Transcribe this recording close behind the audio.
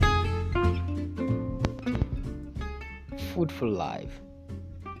Food for Life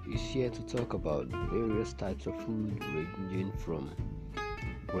is here to talk about various types of food ranging from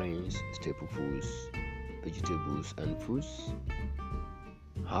grains, staple foods, vegetables, and fruits,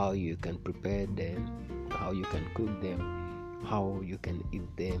 how you can prepare them, how you can cook them, how you can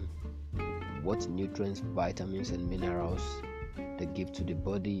eat them, what nutrients, vitamins, and minerals they give to the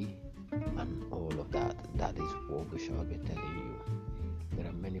body, and all of that. That is what we shall be telling you. There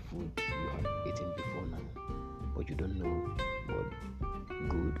are many foods you have eaten before now, but you don't know what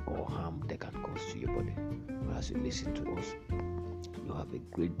good or harm they can cause to your body. But as you listen to us, you have a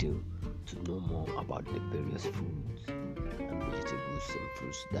great deal to know more about the various foods and vegetables and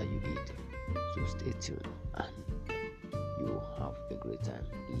fruits that you eat. So stay tuned and you will have a great time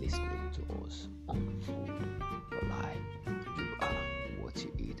listening to us on Food for Life. You are what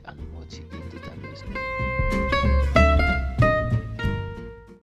you eat, and what you eat determines.